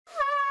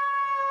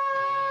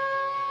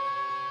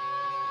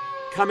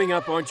Coming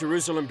up on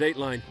Jerusalem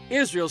Dateline,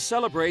 Israel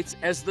celebrates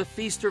as the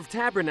Feast of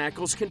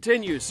Tabernacles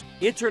continues.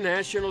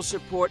 International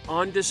support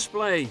on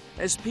display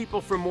as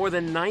people from more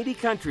than 90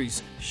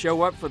 countries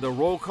show up for the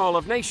Roll Call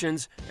of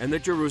Nations and the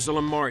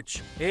Jerusalem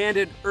March. And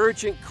an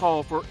urgent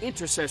call for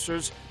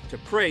intercessors to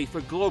pray for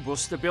global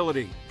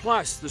stability.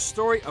 Plus, the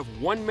story of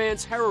one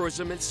man's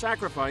heroism and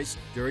sacrifice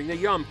during the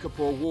Yom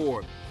Kippur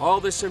War. All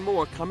this and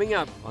more coming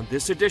up on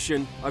this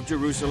edition of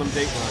Jerusalem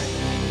Dateline.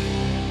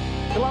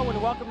 Hello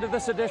and welcome to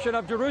this edition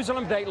of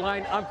Jerusalem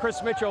Dateline. I'm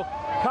Chris Mitchell,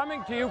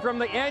 coming to you from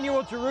the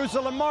annual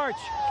Jerusalem March,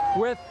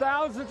 where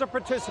thousands of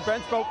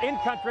participants, both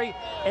in-country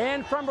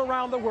and from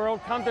around the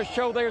world, come to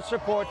show their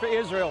support for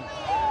Israel.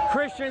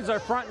 Christians are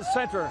front and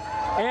center,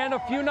 and a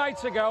few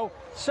nights ago,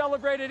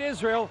 celebrated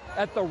Israel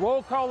at the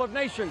Roll Call of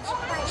Nations,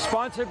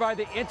 sponsored by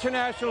the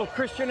International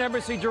Christian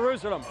Embassy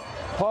Jerusalem.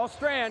 Paul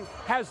Strand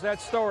has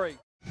that story.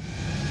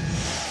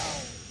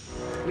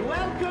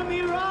 Welcome,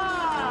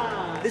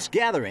 Iran! This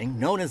gathering,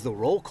 known as the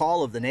Roll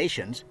Call of the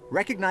Nations,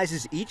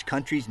 recognizes each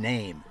country's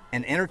name,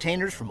 and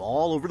entertainers from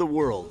all over the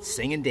world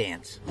sing and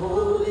dance.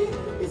 Holy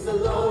is the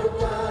Lord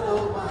God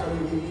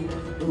Almighty,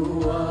 who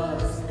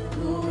was,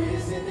 who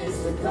is, and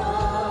is to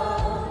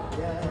come.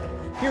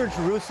 Yeah. Here in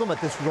Jerusalem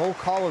at this Roll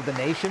Call of the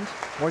Nations,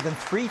 more than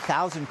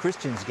 3,000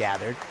 Christians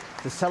gathered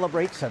to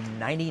celebrate some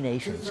 90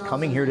 nations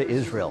coming here to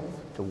Israel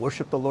to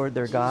worship the Lord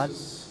their God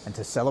and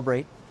to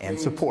celebrate and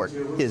support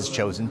His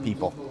chosen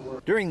people.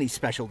 During these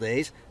special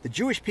days, the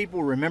Jewish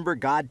people remember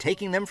God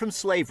taking them from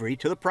slavery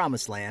to the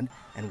Promised Land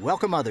and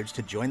welcome others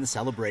to join the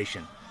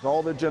celebration.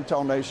 All the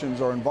Gentile nations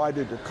are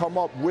invited to come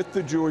up with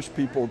the Jewish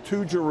people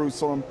to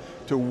Jerusalem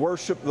to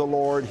worship the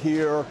Lord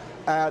here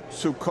at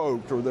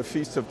Sukkot, or the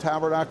Feast of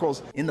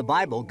Tabernacles. In the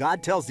Bible,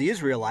 God tells the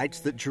Israelites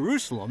that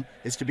Jerusalem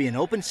is to be an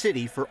open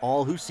city for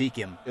all who seek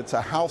Him. It's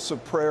a house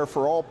of prayer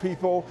for all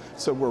people,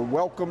 so we're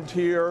welcomed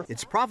here.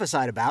 It's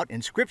prophesied about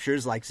in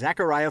scriptures like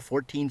Zechariah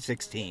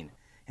 14:16.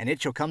 And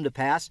it shall come to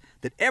pass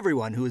that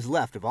everyone who is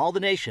left of all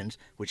the nations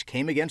which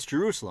came against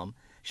Jerusalem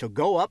shall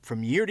go up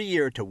from year to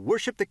year to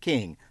worship the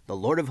King, the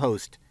Lord of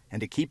hosts,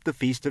 and to keep the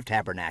Feast of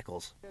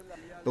Tabernacles.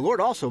 The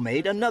Lord also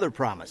made another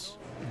promise.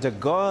 The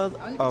God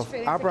of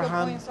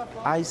Abraham,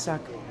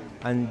 Isaac,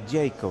 and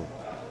Jacob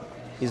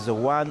is the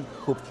one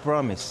who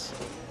promised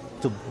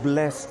to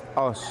bless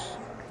us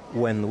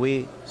when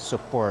we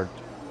support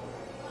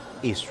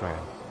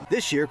Israel.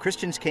 This year,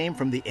 Christians came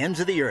from the ends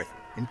of the earth,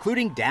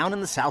 including down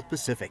in the South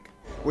Pacific.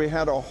 We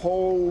had a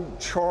whole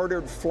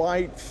chartered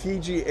flight,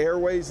 Fiji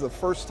Airways, the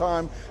first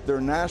time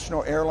their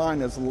national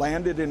airline has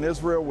landed in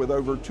Israel with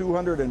over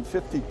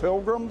 250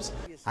 pilgrims.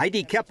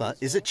 Heidi Keppa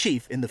is a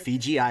chief in the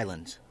Fiji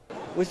Islands.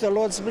 With the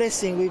Lord's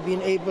blessing, we've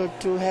been able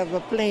to have a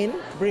plane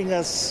bring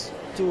us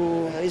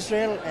to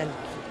Israel and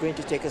going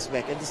to take us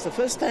back. And it's the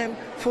first time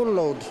full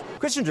load.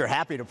 Christians are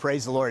happy to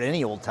praise the Lord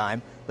any old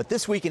time, but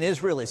this week in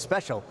Israel is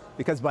special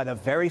because by the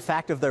very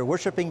fact of their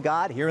worshiping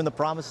God here in the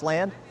Promised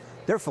Land,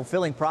 they're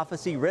fulfilling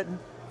prophecy written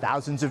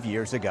thousands of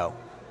years ago.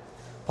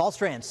 Paul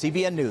Strand,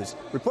 CBN News,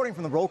 reporting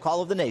from the Roll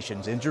Call of the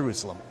Nations in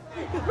Jerusalem.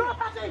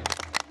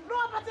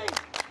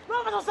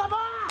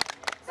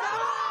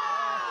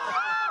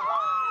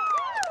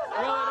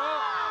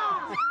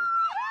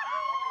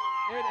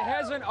 It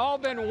hasn't all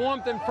been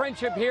warmth and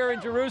friendship here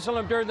in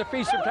Jerusalem during the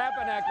Feast of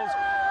Tabernacles,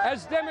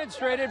 as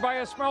demonstrated by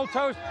a small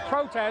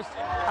protest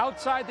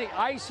outside the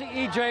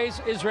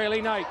ICEJ's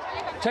Israeli night.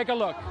 Take a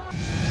look.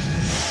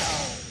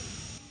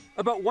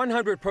 About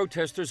 100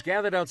 protesters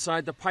gathered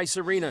outside the Pais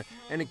Arena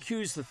and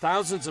accused the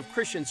thousands of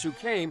Christians who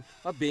came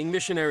of being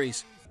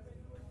missionaries.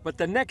 But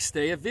the next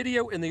day, a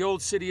video in the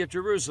old city of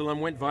Jerusalem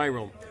went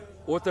viral.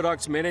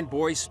 Orthodox men and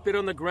boys spit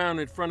on the ground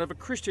in front of a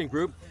Christian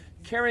group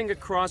carrying a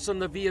cross on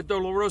the Via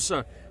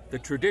Dolorosa, the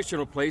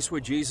traditional place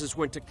where Jesus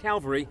went to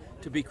Calvary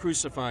to be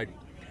crucified.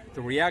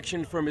 The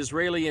reaction from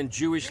Israeli and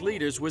Jewish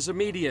leaders was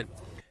immediate.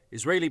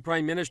 Israeli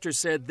Prime Minister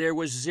said there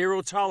was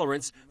zero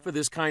tolerance for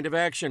this kind of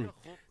action.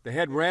 The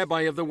head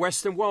rabbi of the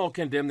Western Wall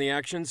condemned the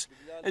actions,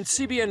 and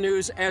CBN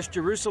News asked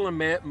Jerusalem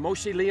Mayor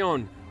Moshe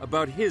Leon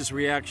about his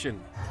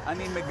reaction. I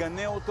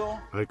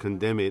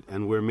condemn it,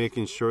 and we're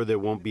making sure there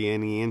won't be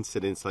any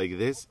incidents like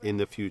this in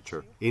the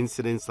future.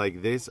 Incidents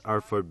like this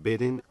are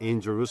forbidden in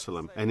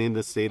Jerusalem and in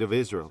the state of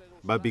Israel.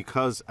 But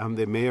because I'm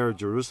the mayor of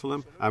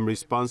Jerusalem, I'm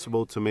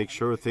responsible to make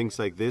sure things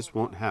like this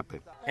won't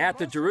happen. At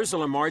the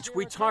Jerusalem March,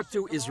 we talked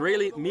to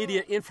Israeli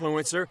media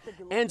influencer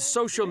and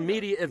social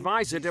media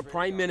advisor to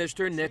Prime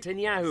Minister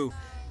Netanyahu.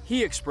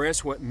 He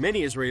expressed what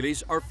many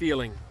Israelis are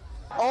feeling.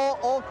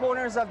 All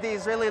corners of the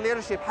Israeli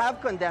leadership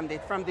have condemned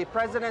it, from the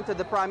president to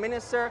the prime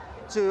minister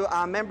to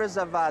members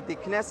of the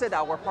Knesset,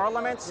 our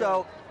parliament.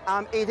 So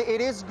it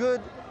is good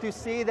to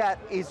see that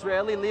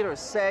Israeli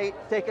leaders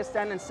take a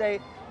stand and say,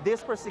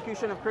 this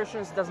persecution of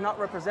Christians does not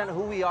represent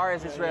who we are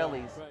as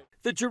Israelis.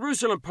 The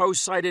Jerusalem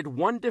Post cited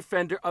one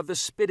defender of the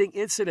spitting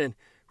incident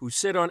who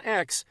said on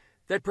X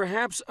that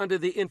perhaps under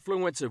the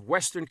influence of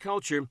Western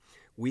culture,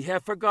 we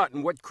have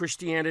forgotten what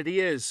Christianity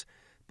is.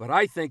 But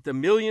I think the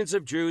millions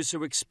of Jews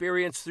who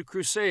experienced the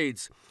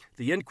Crusades,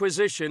 the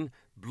Inquisition,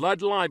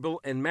 blood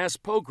libel, and mass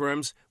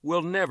pogroms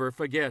we'll never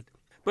forget.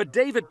 But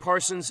David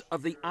Parsons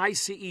of the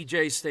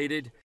ICEJ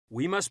stated,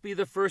 "We must be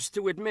the first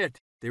to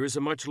admit there is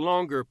a much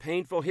longer,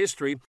 painful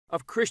history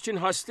of Christian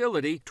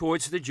hostility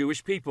towards the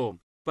Jewish people.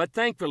 But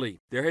thankfully,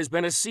 there has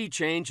been a sea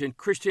change in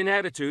Christian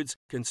attitudes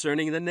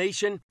concerning the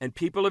nation and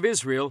people of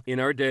Israel in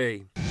our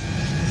day."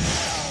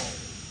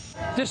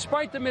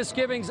 Despite the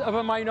misgivings of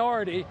a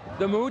minority,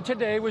 the mood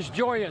today was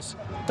joyous.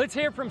 Let's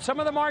hear from some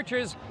of the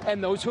marchers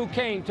and those who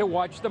came to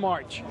watch the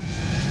march.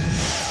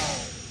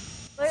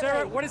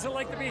 Sarah, what is it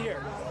like to be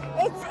here?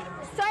 It's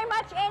so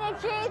much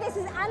energy. This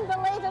is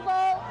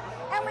unbelievable.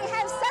 And we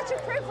have such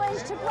a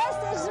privilege to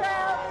bless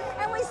Israel.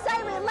 And we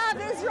say we love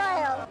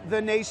Israel.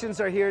 The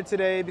nations are here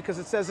today because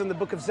it says in the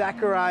book of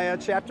Zechariah,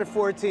 chapter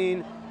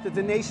 14, that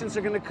the nations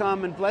are going to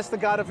come and bless the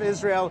God of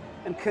Israel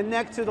and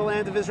connect to the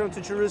land of Israel, to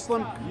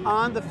Jerusalem,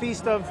 on the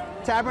Feast of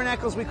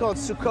Tabernacles. We call it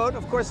Sukkot,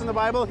 of course, in the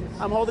Bible.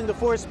 I'm holding the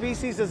 4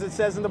 species, as it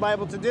says in the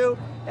Bible, to do.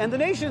 And the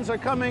nations are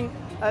coming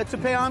to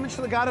pay homage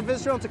to the God of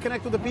Israel, to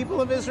connect with the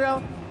people of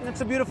Israel. And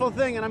it's a beautiful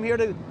thing, and I'm here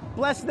to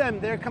bless them.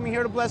 They're coming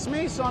here to bless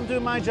me, so I'm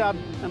doing my job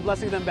and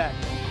blessing them back.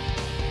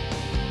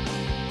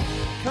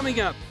 Coming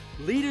up,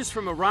 leaders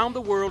from around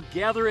the world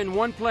gather in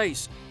one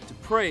place to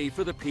pray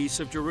for the peace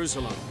of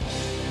Jerusalem.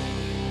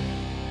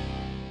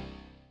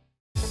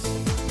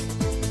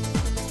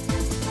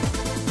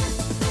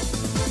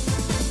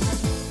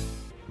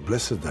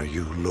 Blessed are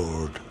you,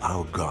 Lord,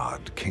 our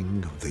God,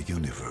 King of the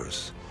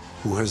universe,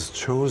 who has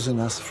chosen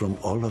us from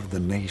all of the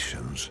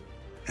nations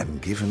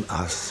and given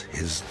us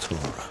his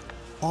Torah.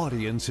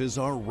 Audiences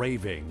are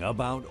raving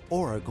about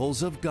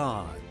oracles of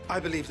God. I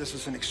believe this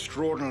is an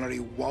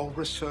extraordinarily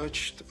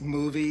well-researched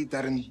movie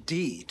that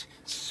indeed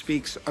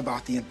speaks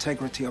about the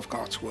integrity of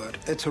God's word.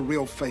 It's a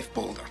real faith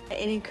builder.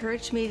 It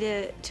encouraged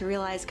me to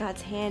realize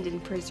God's hand in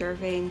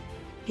preserving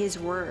his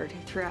word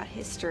throughout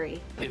history.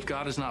 If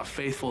God is not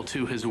faithful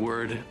to his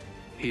word,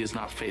 he is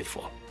not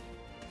faithful.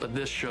 But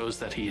this shows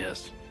that he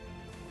is.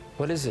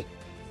 What is it?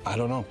 I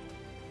don't know.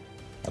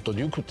 I thought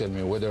you could tell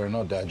me whether or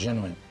not they're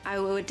genuine. I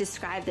would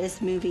describe this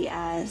movie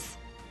as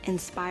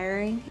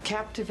inspiring,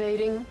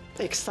 captivating,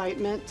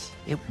 excitement.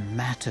 It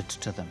mattered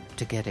to them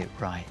to get it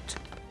right.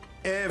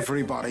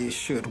 Everybody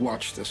should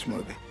watch this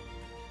movie.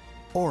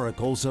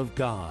 Oracles of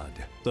God,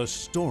 the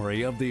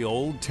story of the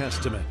Old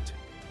Testament.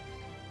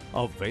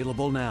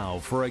 Available now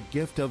for a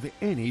gift of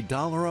any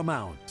dollar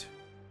amount.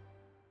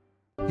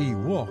 He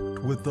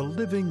walked with the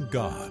living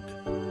God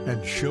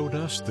and showed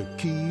us the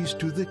keys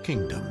to the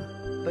kingdom.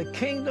 The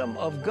kingdom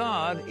of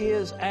God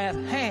is at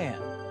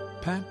hand.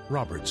 Pat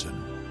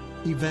Robertson,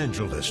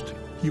 evangelist,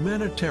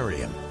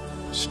 humanitarian,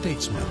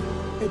 statesman,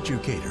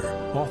 educator,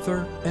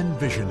 author, and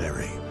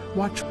visionary.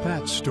 Watch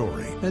Pat's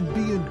story and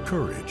be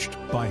encouraged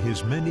by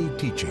his many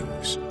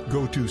teachings.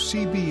 Go to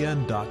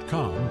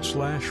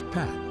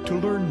cbn.com/Pat to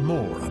learn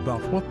more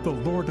about what the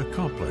Lord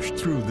accomplished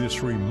through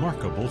this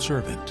remarkable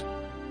servant.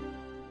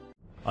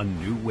 A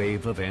new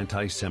wave of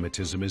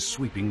anti-Semitism is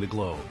sweeping the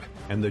globe,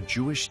 and the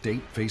Jewish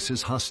state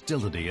faces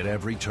hostility at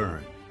every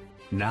turn.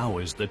 Now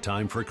is the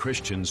time for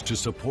Christians to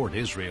support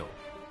Israel.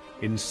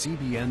 In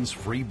CBN's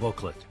free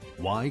booklet,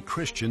 Why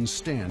Christians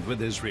Stand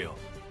with Israel,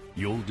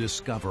 you'll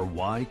discover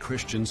why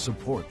Christians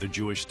support the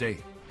Jewish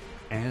state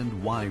and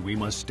why we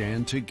must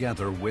stand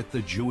together with the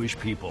Jewish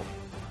people.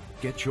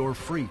 Get your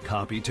free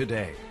copy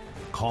today.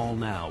 Call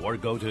now or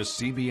go to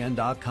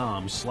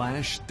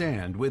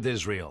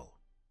cbn.com/standwithisrael.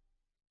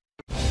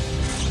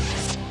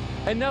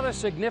 Another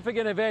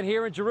significant event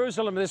here in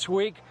Jerusalem this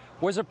week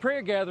was a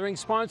prayer gathering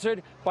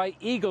sponsored by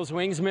Eagle's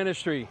Wings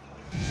Ministry.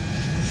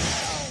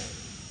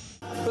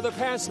 For the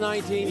past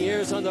 19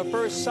 years, on the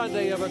first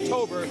Sunday of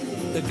October,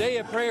 the Day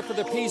of Prayer for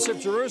the Peace of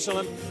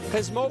Jerusalem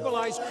has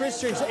mobilized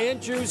Christians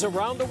and Jews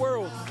around the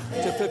world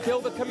to fulfill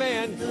the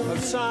command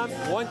of Psalm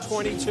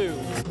 122.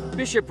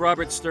 Bishop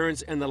Robert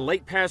Stearns and the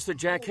late Pastor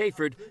Jack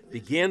Hayford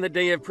began the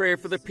Day of Prayer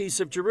for the Peace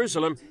of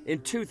Jerusalem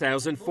in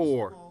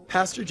 2004.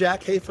 Pastor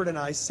Jack Hayford and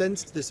I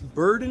sensed this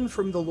burden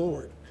from the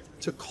Lord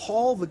to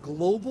call the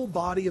global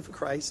body of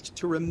Christ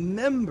to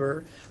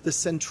remember the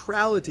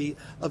centrality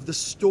of the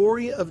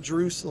story of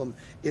Jerusalem,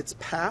 its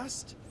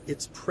past,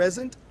 its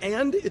present,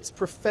 and its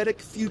prophetic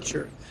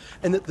future,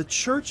 and that the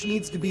church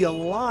needs to be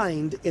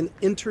aligned in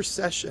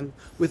intercession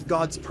with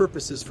God's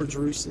purposes for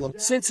Jerusalem.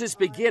 Since its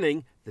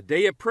beginning, the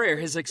Day of Prayer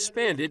has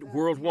expanded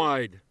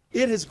worldwide.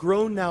 It has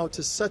grown now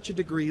to such a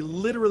degree,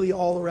 literally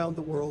all around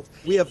the world.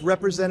 We have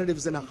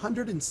representatives in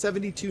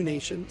 172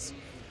 nations.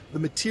 The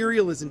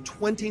material is in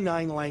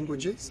 29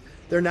 languages.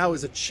 There now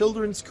is a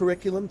children's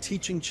curriculum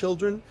teaching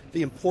children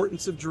the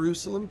importance of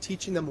Jerusalem,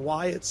 teaching them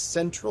why it's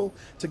central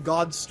to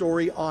God's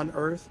story on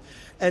earth.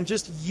 And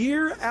just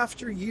year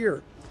after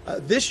year,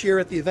 this year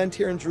at the event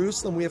here in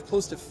Jerusalem, we have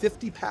close to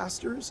 50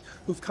 pastors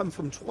who've come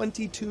from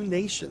 22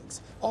 nations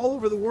all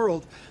over the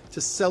world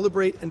to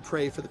celebrate and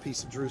pray for the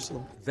peace of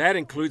Jerusalem. That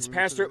includes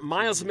Pastor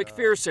Miles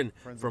McPherson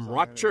from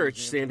Rock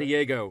Church, San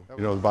Diego.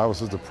 You know, the Bible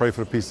says to pray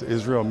for the peace of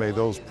Israel. May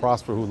those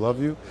prosper who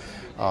love you.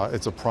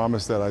 It's a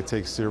promise that I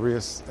take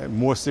serious, and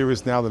more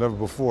serious now than ever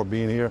before,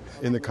 being here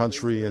in the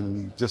country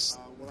and just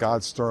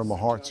God stir in my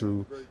heart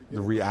to the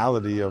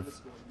reality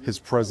of his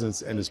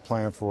presence and his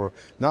plan for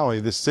not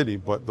only this city,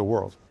 but the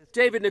world.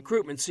 David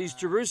Nekrutman sees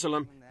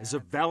Jerusalem as a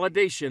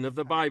validation of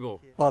the Bible.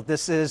 Well,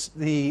 this is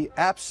the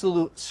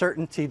absolute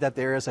certainty that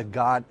there is a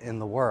God in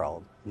the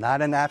world,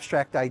 not an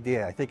abstract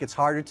idea. I think it's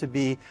harder to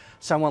be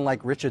someone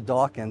like Richard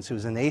Dawkins,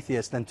 who's an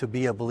atheist, than to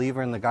be a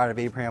believer in the God of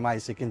Abraham,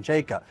 Isaac, and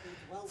Jacob.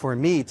 For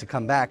me to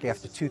come back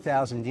after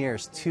 2,000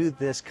 years to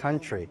this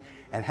country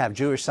and have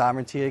Jewish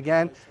sovereignty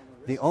again,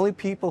 the only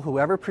people who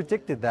ever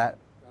predicted that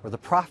were the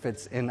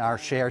prophets in our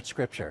shared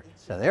scripture.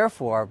 So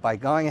therefore, by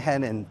going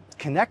ahead and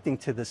connecting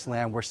to this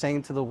land, we're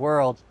saying to the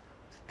world,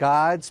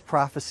 God's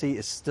prophecy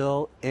is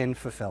still in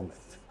fulfillment.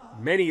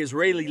 Many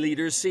Israeli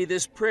leaders see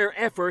this prayer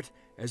effort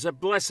as a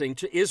blessing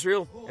to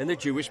Israel and the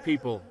Jewish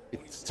people.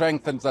 It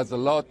strengthens us a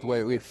lot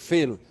where we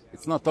feel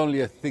it's not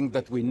only a thing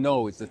that we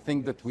know, it's a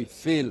thing that we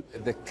feel,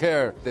 the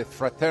care, the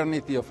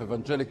fraternity of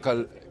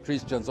evangelical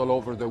Christians all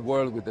over the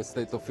world with the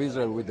state of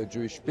Israel, with the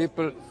Jewish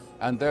people,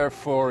 and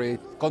therefore it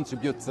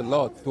contributes a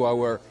lot to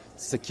our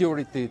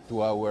security,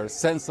 to our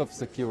sense of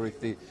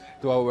security,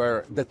 to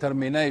our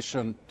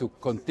determination to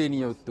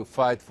continue to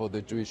fight for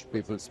the Jewish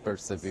people's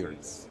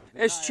perseverance.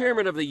 As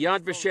chairman of the Yad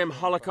Vashem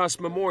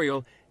Holocaust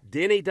Memorial,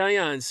 Danny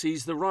Dayan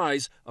sees the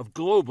rise of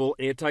global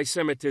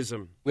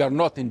anti-Semitism. We are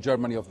not in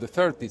Germany of the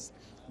 30s,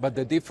 but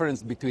the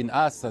difference between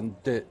us and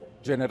the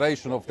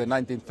generation of the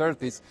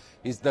 1930s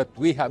is that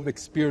we have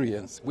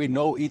experience. We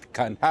know it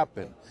can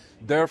happen.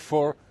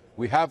 Therefore,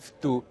 we have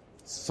to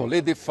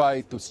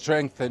solidify, to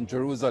strengthen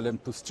Jerusalem,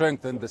 to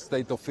strengthen the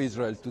state of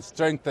Israel, to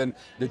strengthen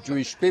the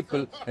Jewish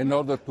people in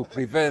order to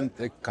prevent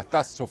a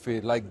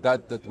catastrophe like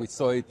that we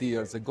saw 80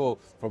 years ago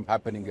from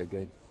happening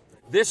again.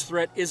 This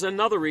threat is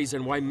another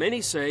reason why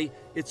many say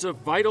it's a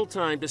vital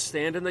time to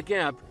stand in the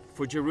gap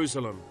for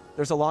Jerusalem.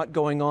 There's a lot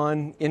going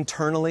on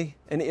internally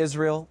in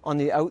Israel. On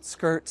the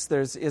outskirts,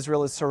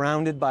 Israel is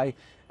surrounded by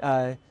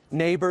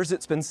neighbors.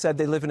 It's been said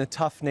they live in a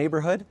tough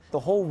neighborhood. The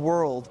whole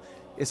world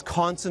is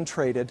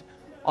concentrated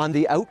on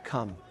the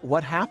outcome,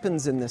 what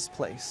happens in this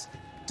place.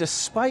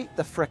 Despite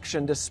the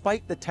friction,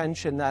 despite the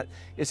tension that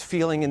is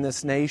feeling in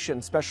this nation,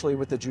 especially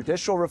with the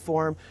judicial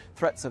reform,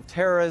 threats of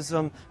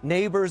terrorism,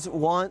 neighbors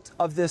want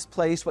of this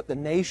place, what the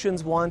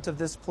nations want of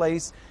this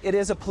place. It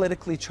is a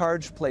politically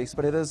charged place,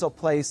 but it is a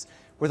place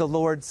where the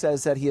Lord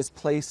says that he has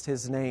placed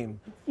his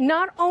name.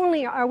 Not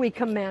only are we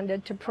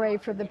commanded to pray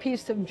for the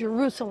peace of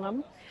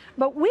Jerusalem,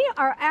 but we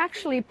are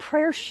actually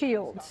prayer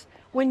shields.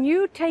 When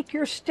you take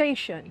your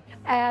station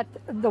at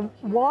the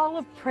wall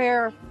of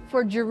prayer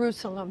for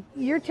Jerusalem,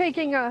 you're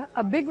taking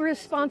a big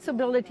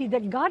responsibility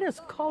that God has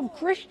called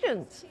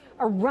Christians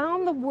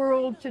around the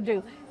world to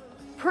do,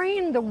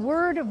 praying the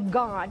Word of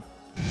God.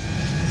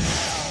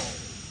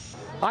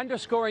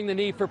 Underscoring the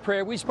need for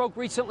prayer, we spoke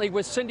recently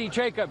with Cindy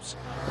Jacobs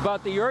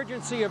about the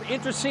urgency of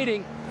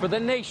interceding for the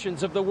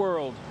nations of the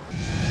world.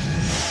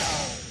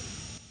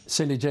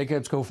 Cindy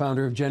Jacobs,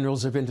 co-founder of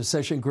Generals of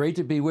Intercession. Great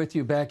to be with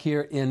you back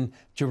here in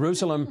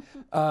Jerusalem.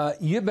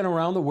 You've been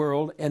around the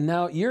world, and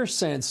now your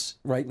sense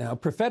right now,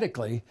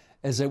 prophetically,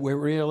 is that we're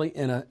really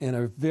in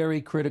a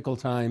very critical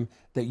time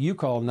that you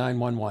call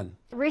 911.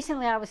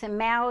 Recently, I was in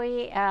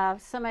Maui.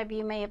 Some of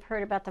you may have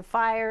heard about the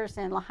fires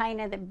in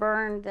Lahaina that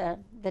burned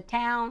the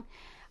town.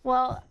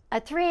 Well,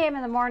 at 3 a.m.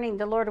 in the morning,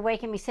 the Lord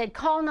awakened me, said,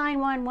 call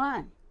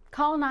 911,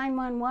 call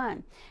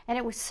 911. And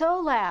it was so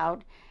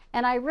loud.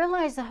 And I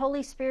realized the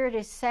Holy Spirit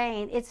is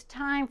saying it's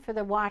time for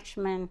the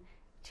watchmen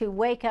to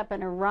wake up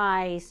and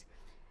arise.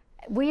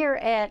 We're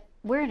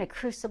in a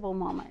crucible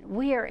moment.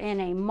 We are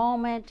in a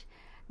moment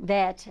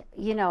that,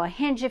 a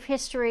hinge of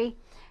history.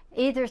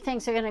 Either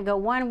things are going to go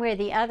one way or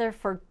the other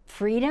for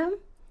freedom,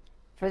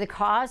 for the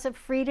cause of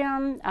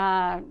freedom,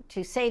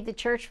 to save the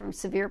church from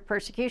severe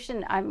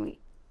persecution.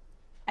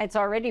 It's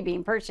already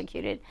being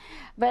persecuted.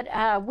 But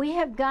we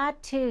have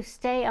got to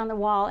stay on the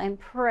wall and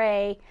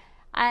pray.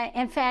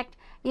 In fact,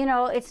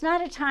 it's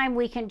not a time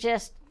we can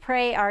just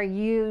pray our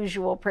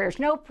usual prayers.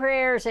 No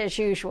prayers as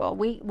usual.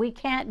 We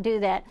can't do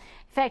that.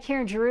 In fact,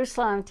 here in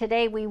Jerusalem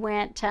today, we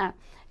went to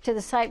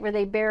the site where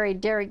they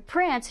buried Derek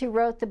Prince, who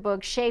wrote the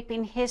book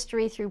Shaping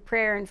History Through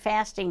Prayer and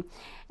Fasting.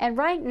 And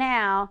right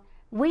now,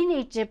 we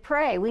need to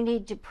pray. We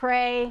need to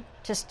pray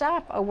to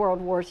stop a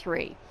World War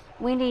III.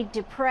 We need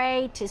to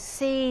pray to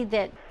see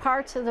that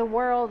parts of the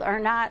world are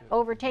not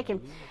overtaken.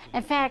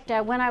 In fact,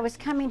 when I was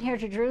coming here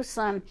to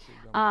Jerusalem,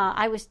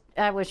 I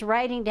was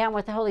writing down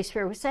what the Holy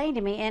Spirit was saying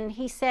to me, and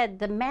he said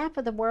the map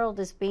of the world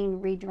is being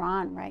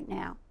redrawn right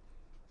now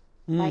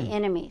by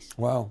enemies.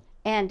 Wow.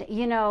 And,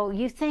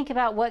 you think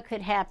about what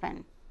could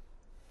happen.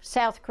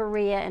 South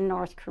Korea and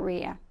North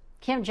Korea.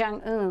 Kim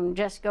Jong-un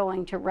just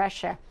going to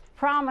Russia.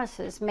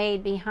 Promises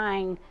made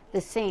behind the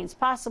scenes,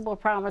 possible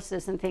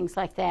promises and things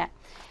like that.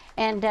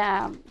 And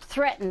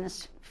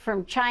threatens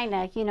from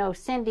China,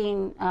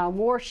 sending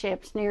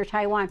warships near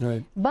Taiwan.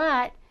 Right.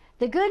 But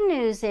the good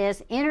news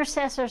is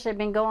intercessors have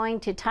been going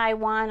to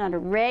Taiwan on a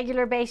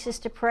regular basis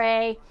to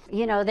pray.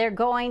 They're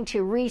going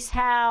to Rees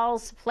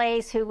Howell's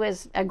place, who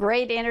was a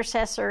great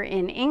intercessor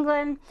in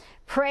England,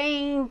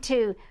 praying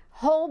to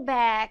hold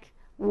back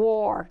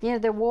war. You know,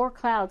 the war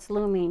cloud's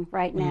looming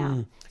right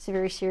now. It's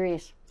very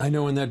serious. I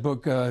know in that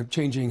book,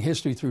 Changing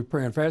History Through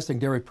Prayer and Fasting,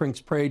 Derek Prince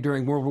prayed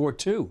during World War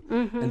II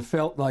and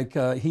felt like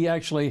he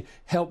actually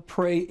helped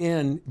pray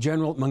in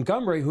General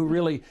Montgomery, who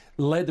really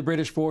led the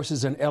British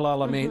forces in El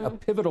Alamein, a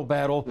pivotal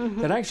battle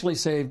that actually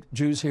saved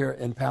Jews here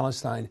in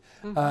Palestine.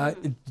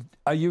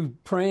 Are you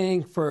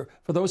praying for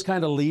those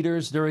kind of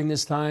leaders during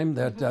this time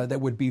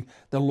that would be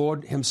the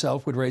Lord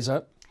himself would raise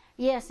up?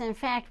 Yes, in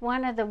fact,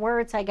 one of the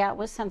words I got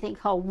was something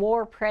called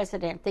war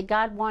president that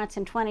God wants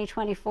in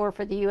 2024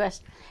 for the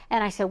U.S.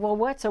 And I said, well,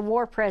 what's a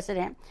war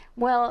president?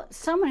 Well,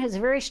 someone who's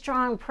a very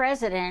strong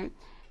president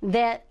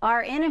that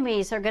our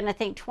enemies are going to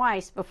think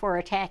twice before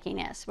attacking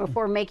us,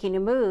 before making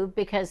a move,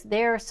 because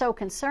they're so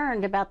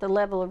concerned about the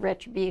level of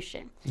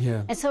retribution.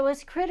 Yeah. And so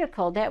it's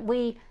critical that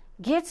we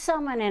get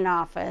someone in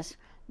office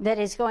that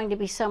is going to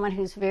be someone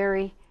who's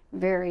very,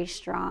 very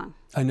strong.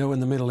 I know in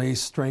the Middle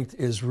East, strength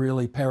is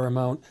really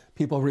paramount.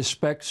 People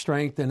respect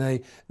strength,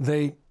 and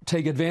they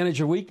take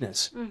advantage of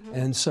weakness.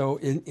 And so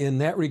in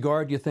that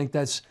regard, you think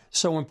that's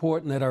so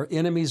important that our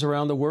enemies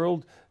around the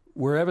world,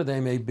 wherever they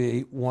may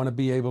be, want to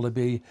be able to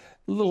be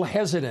a little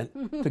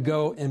hesitant to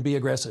go and be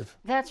aggressive.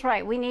 That's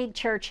right. We need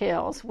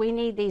Churchills. We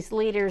need these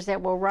leaders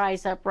that will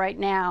rise up right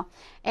now.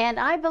 And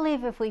I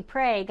believe if we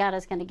pray, God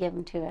is going to give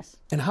them to us.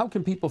 And how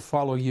can people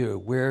follow you?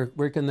 Where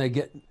can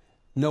they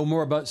know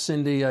more about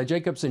Cindy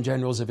Jacobs and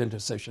Generals of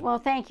Intercession? Well,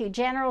 thank you.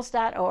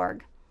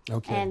 Generals.org.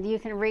 Okay. And you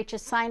can reach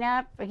us, sign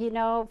up,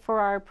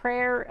 for our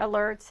prayer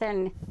alerts.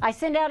 And I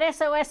send out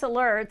SOS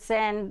alerts,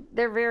 and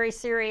they're very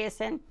serious,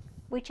 and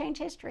we change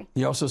history.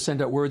 You also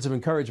send out words of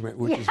encouragement,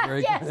 which is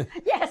very good.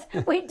 Yes,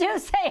 we do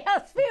say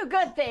a few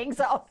good things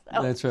also.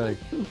 That's right.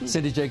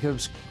 Cindy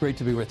Jacobs, great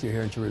to be with you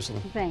here in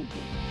Jerusalem. Thank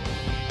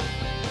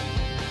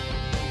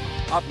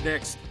you. Up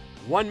next,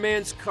 one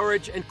man's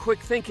courage and quick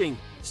thinking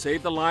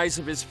saved the lives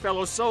of his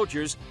fellow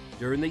soldiers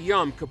during the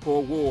Yom Kippur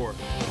War.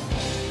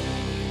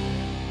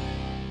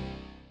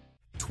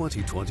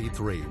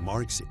 2023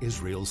 marks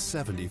Israel's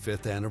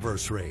 75th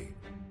anniversary.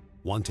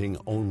 Wanting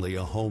only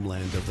a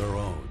homeland of their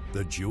own,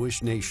 the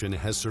Jewish nation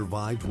has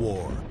survived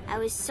war, I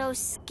was so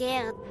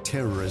scared.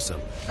 terrorism,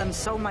 and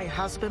saw my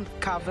husband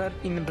covered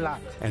in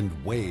blood, and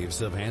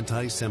waves of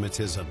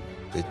anti-Semitism.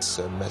 It's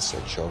a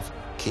message of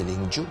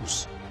killing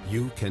Jews.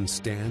 You can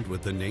stand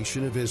with the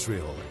nation of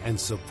Israel and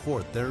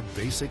support their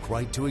basic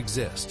right to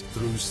exist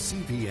through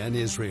CBN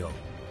Israel.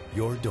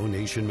 Your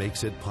donation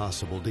makes it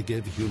possible to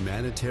give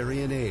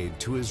humanitarian aid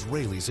to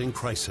Israelis in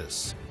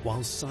crisis,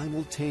 while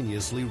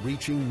simultaneously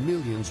reaching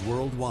millions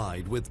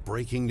worldwide with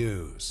breaking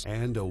news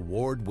and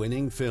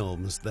award-winning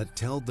films that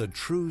tell the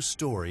true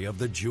story of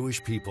the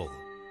Jewish people.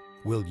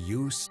 Will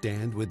you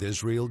stand with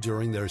Israel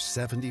during their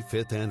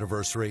 75th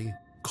anniversary?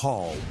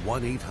 Call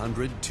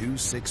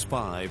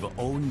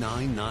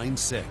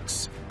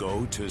 1-800-265-0996.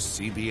 Go to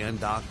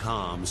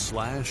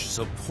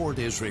cbn.com/support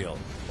Israel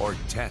or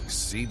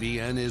text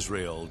CBN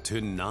Israel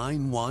to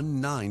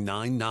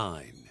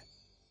 91999.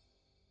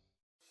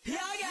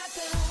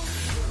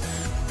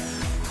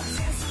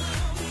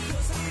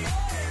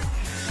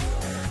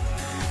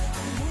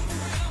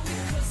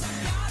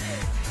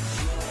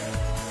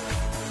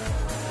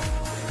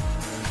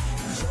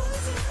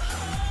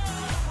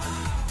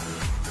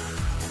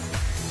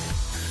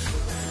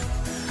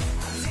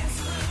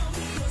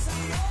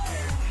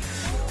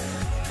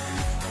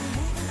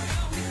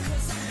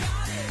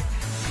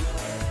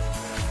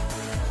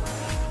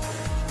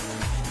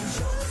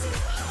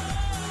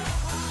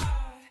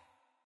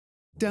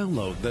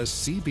 Download the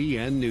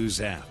CBN News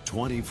app,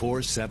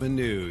 24/7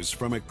 news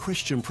from a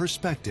Christian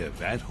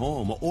perspective at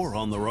home or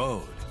on the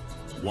road.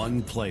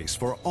 One place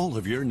for all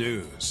of your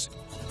news.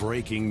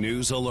 Breaking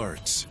news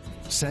alerts.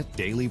 Set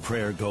daily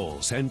prayer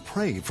goals and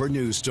pray for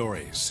news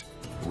stories.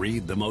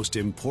 Read the most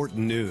important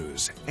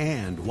news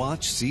and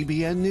watch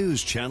CBN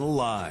News Channel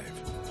live.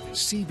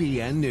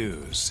 CBN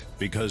News,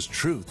 because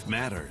truth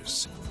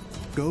matters.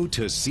 Go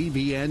to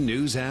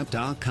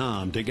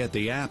cbnnewsapp.com to get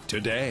the app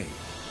today.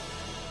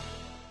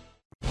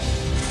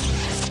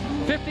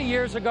 50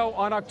 years ago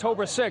on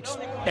October 6th,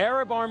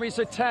 Arab armies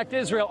attacked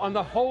Israel on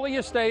the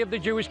holiest day of the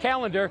Jewish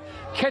calendar,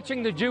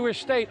 catching the Jewish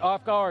state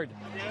off guard.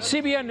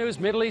 CBN News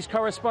Middle East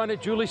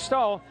correspondent Julie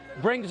Stahl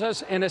brings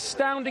us an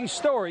astounding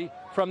story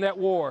from that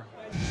war.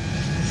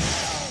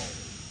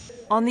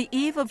 On the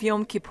eve of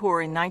Yom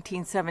Kippur in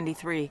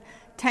 1973,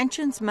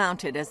 tensions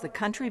mounted as the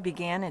country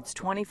began its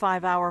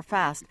 25-hour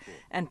fast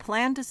and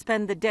planned to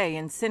spend the day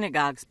in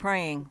synagogues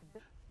praying.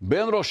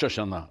 Ben Rosh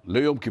Hashanah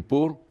leYom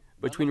Kippur.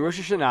 Between Rosh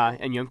Hashanah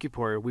and Yom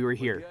Kippur, we were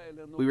here.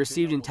 We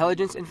received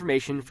intelligence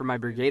information from my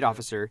brigade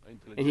officer,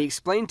 and he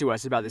explained to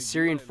us about the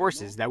Syrian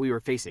forces that we were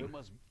facing.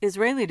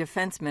 Israeli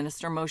Defense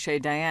Minister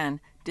Moshe Dayan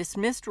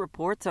dismissed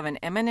reports of an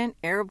imminent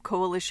Arab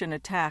coalition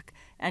attack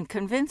and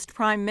convinced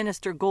Prime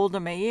Minister Golda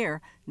Meir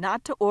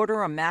not to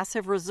order a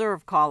massive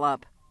reserve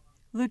call-up.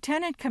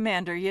 Lieutenant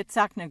Commander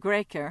Yitzhak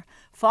Negreker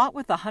fought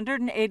with the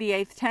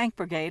 188th Tank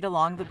Brigade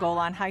along the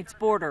Golan Heights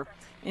border.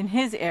 In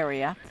his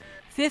area,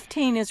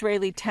 15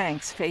 Israeli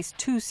tanks faced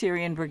 2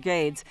 Syrian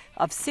brigades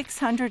of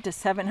 600 to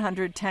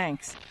 700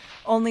 tanks.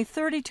 Only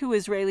 32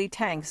 Israeli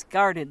tanks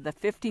guarded the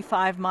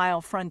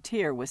 55-mile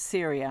frontier with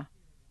Syria.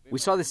 We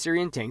saw the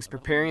Syrian tanks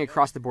preparing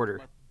across the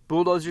border,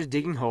 bulldozers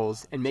digging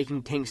holes and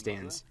making tank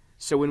stands.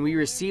 So when we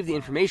received the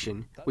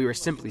information, we were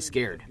simply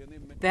scared.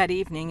 That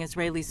evening,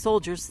 Israeli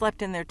soldiers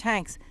slept in their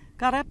tanks,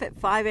 got up at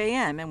 5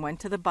 a.m. and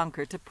went to the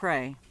bunker to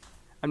pray.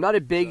 I'm not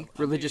a big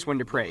religious one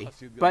to pray,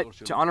 but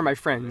to honor my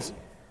friends,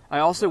 I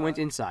also went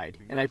inside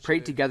and I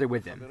prayed together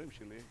with them.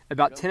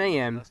 About 10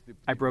 a.m.,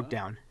 I broke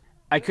down.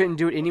 I couldn't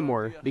do it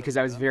anymore because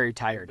I was very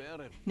tired.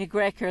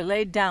 Nigreker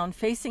laid down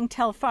facing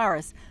Tel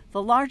Faris,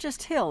 the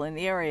largest hill in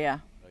the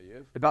area.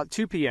 About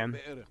 2 p.m.,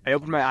 I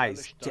opened my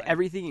eyes to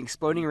everything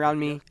exploding around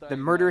me, the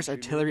murderous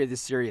artillery of the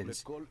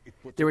Syrians.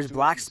 There was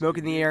black smoke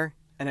in the air,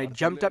 and I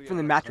jumped up from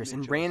the mattress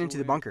and ran into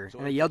the bunker,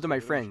 and I yelled to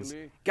my friends,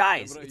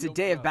 "Guys, it's a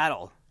day of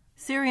battle."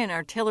 Syrian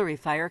artillery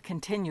fire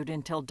continued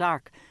until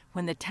dark,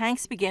 when the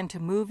tanks began to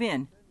move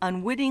in,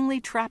 unwittingly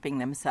trapping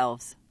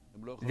themselves.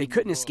 They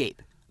couldn't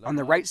escape. On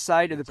the right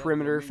side of the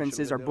perimeter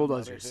fences are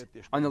bulldozers.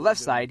 On the left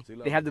side,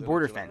 they have the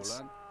border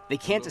fence. They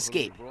can't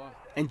escape.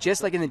 And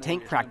just like in the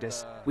tank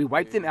practice, we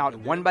wiped them out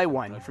one by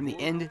one from the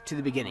end to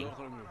the beginning.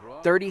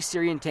 30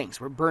 Syrian tanks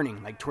were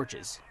burning like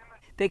torches.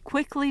 They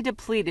quickly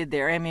depleted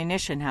their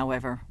ammunition,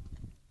 however.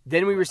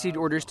 Then we received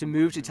orders to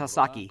move to Tel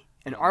Saki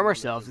and arm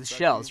ourselves with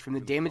shells from the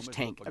damaged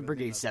tank of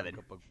Brigade 7.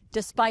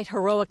 Despite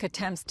heroic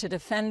attempts to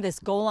defend this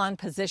Golan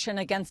position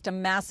against a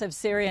massive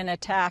Syrian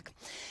attack,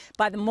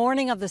 by the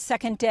morning of the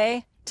second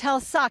day,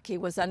 Tel Saki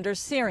was under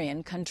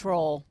Syrian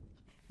control.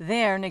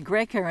 There,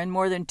 Nigreker and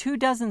more than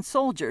 24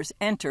 soldiers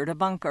entered a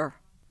bunker.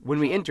 When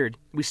we entered,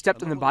 we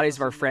stepped on the bodies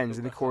of our friends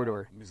in the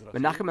corridor.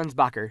 Menachem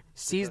Ansbacher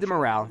sees the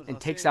morale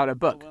and takes out a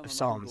book of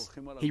psalms.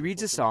 He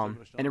reads a psalm,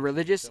 and the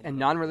religious and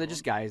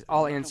non-religious guys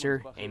all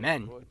answer,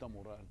 "Amen."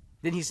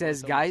 Then he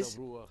says, "Guys,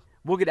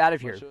 we'll get out of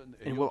here,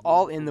 and we'll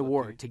all end the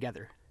war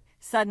together."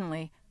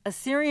 Suddenly, a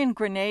Syrian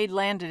grenade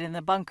landed in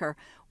the bunker,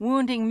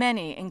 wounding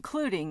many,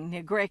 including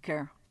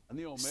Nigreker.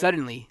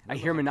 Suddenly, I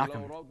hear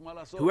Menachem,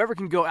 "Whoever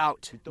can go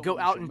out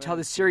and tell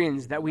the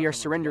Syrians that we are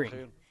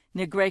surrendering."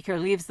 Nigreker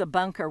leaves the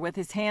bunker with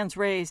his hands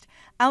raised.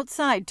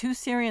 Outside, 2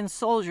 Syrian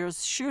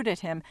soldiers shoot at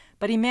him,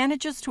 but he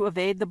manages to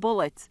evade the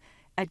bullets.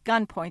 At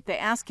gunpoint, they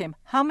ask him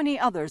how many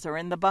others are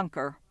in the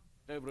bunker.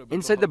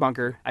 Inside the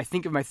bunker, I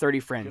think of my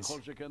 30 friends.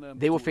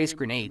 They will face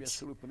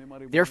grenades.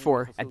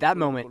 Therefore, at that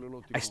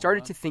moment, I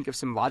started to think of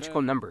some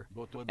logical number,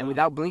 and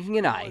without blinking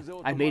an eye,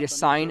 I made a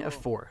sign of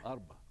 4.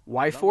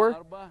 Why 4?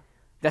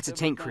 That's a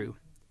tank crew.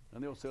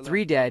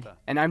 3 dead,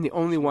 and I'm the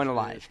only one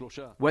alive.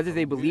 Whether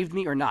they believed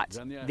me or not,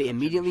 they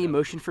immediately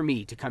motioned for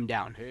me to come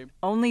down.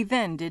 Only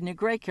then did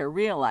Nigreker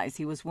realize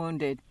he was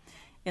wounded.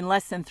 In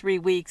less than 3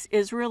 weeks,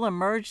 Israel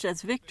emerged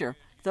as victor,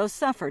 though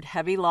suffered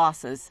heavy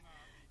losses.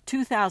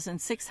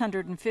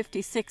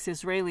 2,656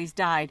 Israelis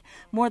died,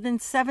 more than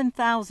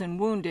 7,000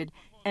 wounded,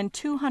 and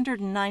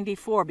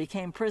 294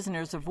 became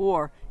prisoners of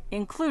war,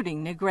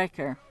 including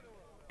Nigreker.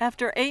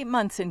 After 8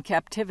 months in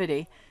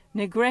captivity,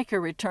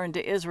 Nigreker returned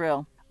to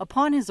Israel.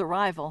 Upon his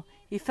arrival,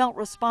 he felt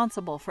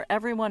responsible for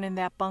everyone in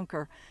that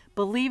bunker,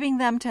 believing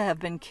them to have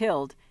been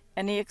killed,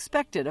 and he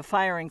expected a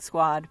firing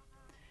squad.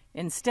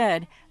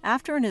 Instead,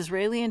 after an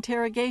Israeli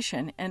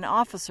interrogation, an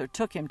officer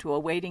took him to a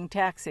waiting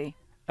taxi.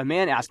 A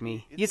man asked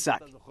me,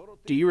 "Yitzhak,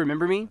 do you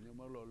remember me?"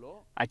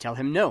 I tell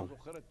him no.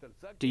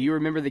 "Do you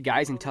remember the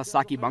guys in Tel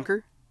Saki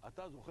bunker?"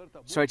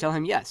 So I tell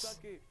him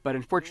yes, but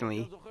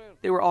unfortunately,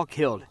 they were all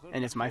killed,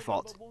 and it's my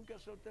fault.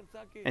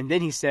 And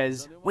then he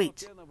says,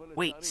 wait,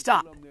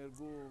 stop.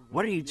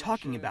 What are you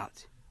talking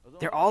about?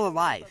 They're all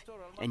alive,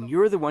 and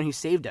you're the one who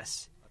saved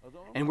us.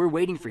 And we're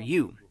waiting for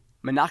you.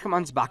 Menachem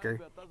Ansbacher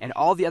and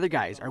all the other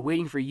guys are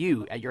waiting for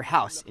you at your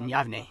house in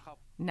Yavne.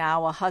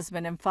 Now a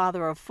husband and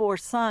father of 4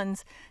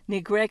 sons,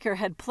 Nigreker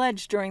had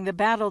pledged during the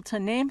battle to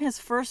name his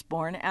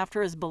firstborn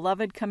after his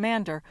beloved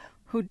commander,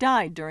 who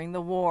died during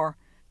the war.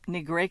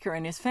 Nigreker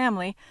and his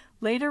family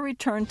later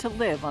returned to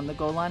live on the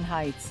Golan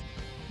Heights.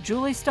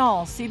 Julie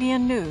Stahl,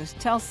 CBN News,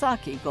 Tel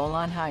Saki,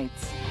 Golan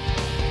Heights.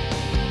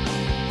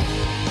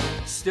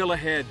 Still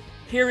ahead,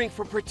 hearing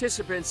from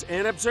participants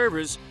and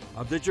observers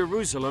of the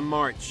Jerusalem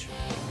March.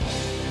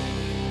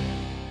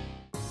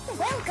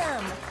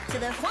 Welcome to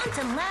the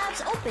Quantum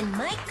Labs Open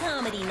Mic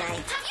Comedy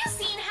Night. Have you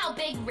seen how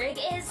big Rig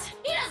is?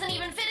 He doesn't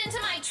even fit into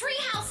my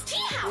treehouse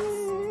tea house.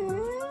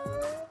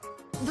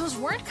 Those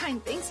weren't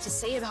kind things to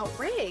say about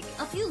Rig.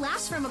 A few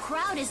laughs from a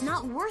crowd is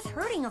not worth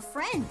hurting a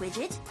friend,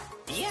 Widget.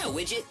 Yeah,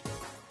 Widget.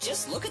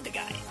 Just look at the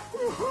guy.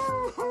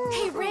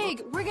 Hey,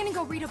 Rig, we're gonna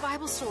go read a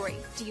Bible story.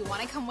 Do you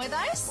want to come with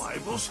us?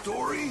 Bible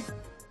story?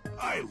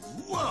 I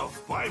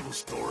love Bible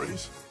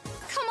stories.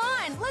 Come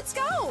on, let's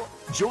go!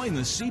 Join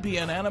the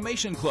CBN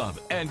Animation Club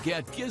and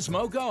get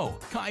Gizmo Go.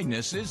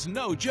 Kindness is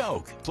no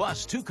joke.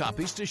 Plus 2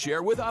 copies to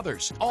share with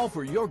others. All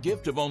for your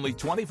gift of only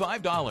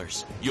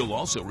 $25. You'll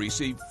also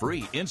receive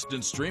free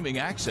instant streaming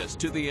access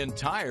to the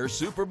entire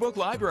Superbook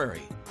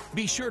library.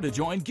 Be sure to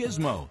join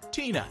Gizmo,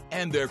 Tina,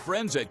 and their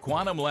friends at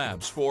Quantum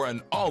Labs for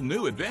an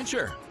all-new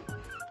adventure.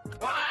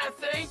 Why,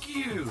 thank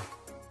you.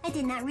 I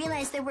did not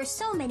realize there were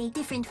so many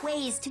different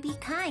ways to be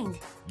kind.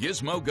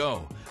 Gizmo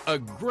Go, a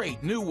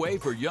great new way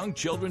for young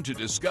children to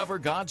discover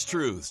God's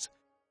truths.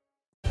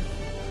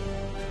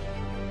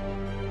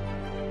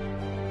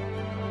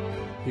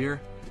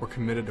 Here, we're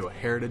committed to a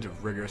heritage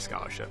of rigorous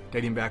scholarship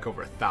dating back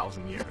over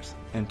 1,000 years.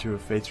 And to a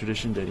faith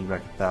tradition dating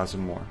back 1,000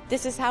 more.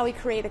 This is how we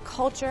create a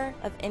culture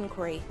of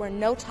inquiry where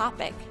no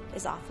topic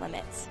is off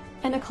limits.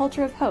 And a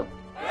culture of hope.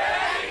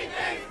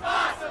 Anything's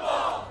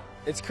possible!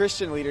 It's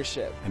Christian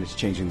leadership. And it's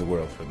changing the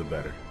world for the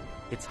better.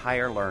 It's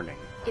higher learning.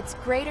 It's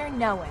greater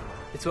knowing.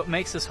 It's what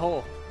makes us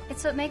whole.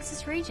 It's what makes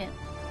us regent.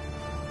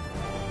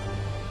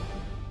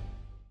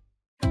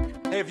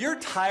 Hey, if you're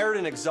tired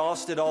and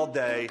exhausted all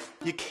day,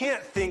 you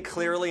can't think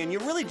clearly, and you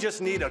really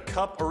just need a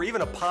cup or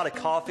even a pot of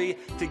coffee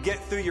to get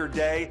through your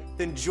day,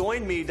 then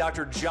join me,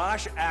 Dr.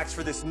 Josh Axe,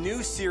 for this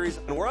new series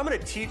where I'm going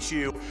to teach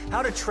you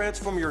how to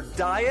transform your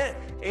diet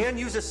and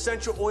use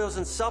essential oils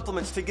and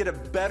supplements to get a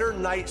better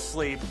night's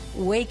sleep.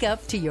 Wake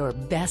up to your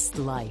best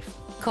life.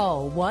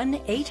 Call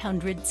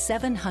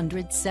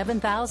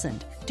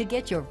 1-800-700-7000 to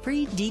get your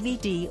free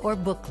DVD or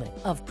booklet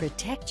of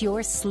Protect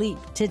Your Sleep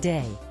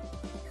today.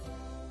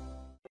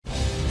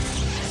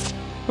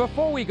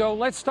 Before we go,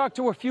 let's talk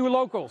to a few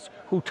locals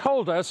who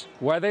told us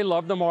why they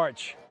love the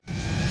march.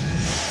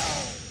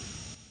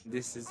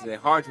 This is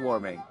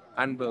heartwarming,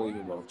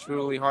 unbelievable,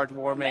 truly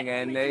heartwarming,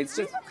 and it's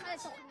just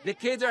the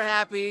kids are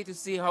happy to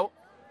see how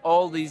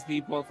all these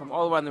people from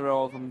all around the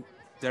world,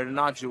 they're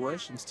not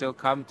Jewish, and still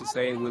come to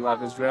say we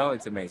love Israel.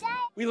 It's amazing.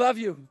 We love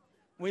you.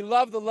 We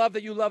love the love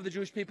that you love the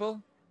Jewish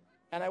people.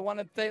 And I want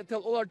to tell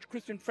all our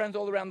Christian friends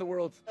all around the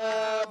world.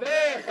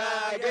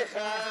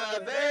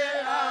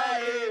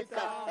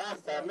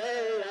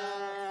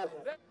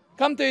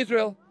 Come to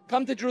Israel,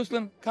 come to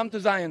Jerusalem, come to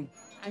Zion.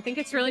 I think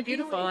it's really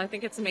beautiful. I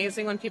think it's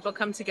amazing when people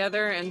come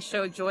together and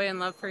show joy and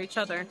love for each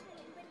other.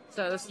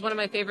 So this is one of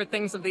my favorite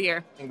things of the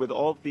year. With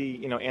all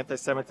the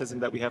anti-Semitism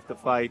that we have to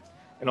fight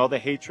and all the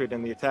hatred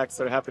and the attacks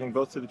that are happening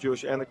both to the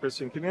Jewish and the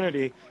Christian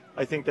community,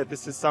 I think that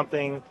this is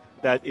something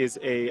that is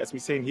as we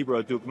say in Hebrew,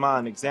 a dugma,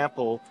 an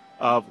example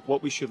of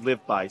what we should live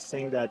by,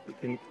 saying that we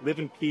can live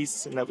in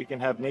peace and that we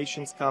can have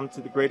nations come to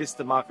the greatest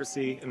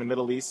democracy in the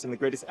Middle East and the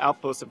greatest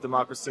outpost of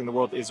democracy in the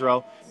world,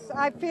 Israel.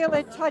 I feel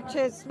it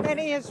touches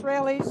many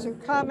Israelis who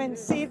come and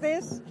see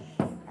this,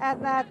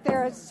 and that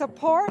there is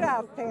support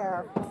out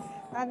there,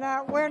 and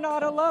that we're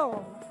not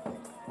alone.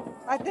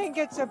 I think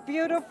it's a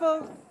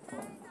beautiful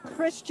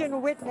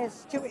Christian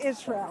witness to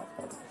Israel,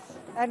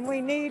 and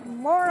we need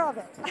more of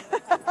it.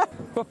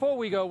 Before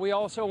we go, we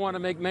also want to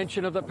make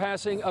mention of the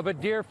passing of a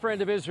dear friend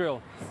of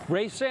Israel,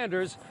 Ray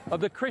Sanders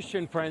of the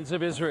Christian Friends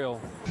of Israel.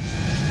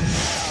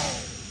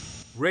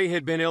 Ray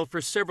had been ill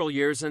for several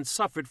years and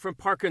suffered from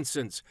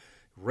Parkinson's.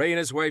 Ray and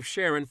his wife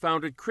Sharon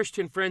founded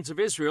Christian Friends of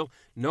Israel,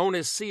 known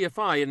as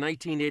CFI, in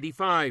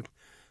 1985.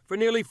 For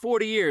nearly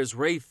 40 years,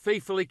 Ray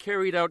faithfully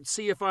carried out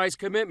CFI's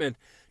commitment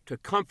to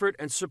comfort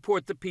and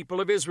support the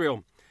people of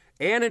Israel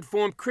and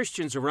inform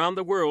Christians around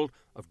the world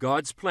of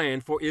God's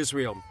plan for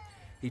Israel.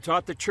 He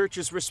taught the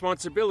church's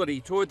responsibility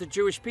toward the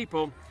Jewish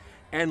people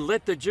and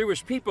let the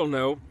Jewish people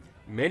know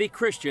many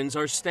Christians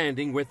are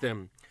standing with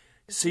them.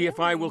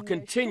 CFI will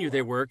continue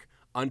their work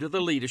under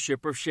the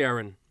leadership of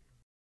Sharon.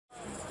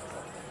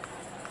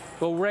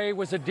 Well, Ray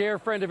was a dear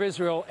friend of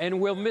Israel, and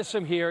we'll miss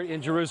him here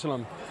in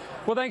Jerusalem.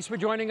 Well, thanks for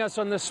joining us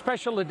on this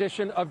special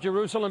edition of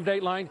Jerusalem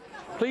Dateline.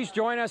 Please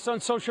join us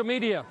on social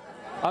media.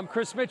 I'm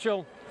Chris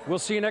Mitchell. We'll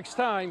see you next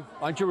time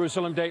on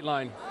Jerusalem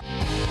Dateline.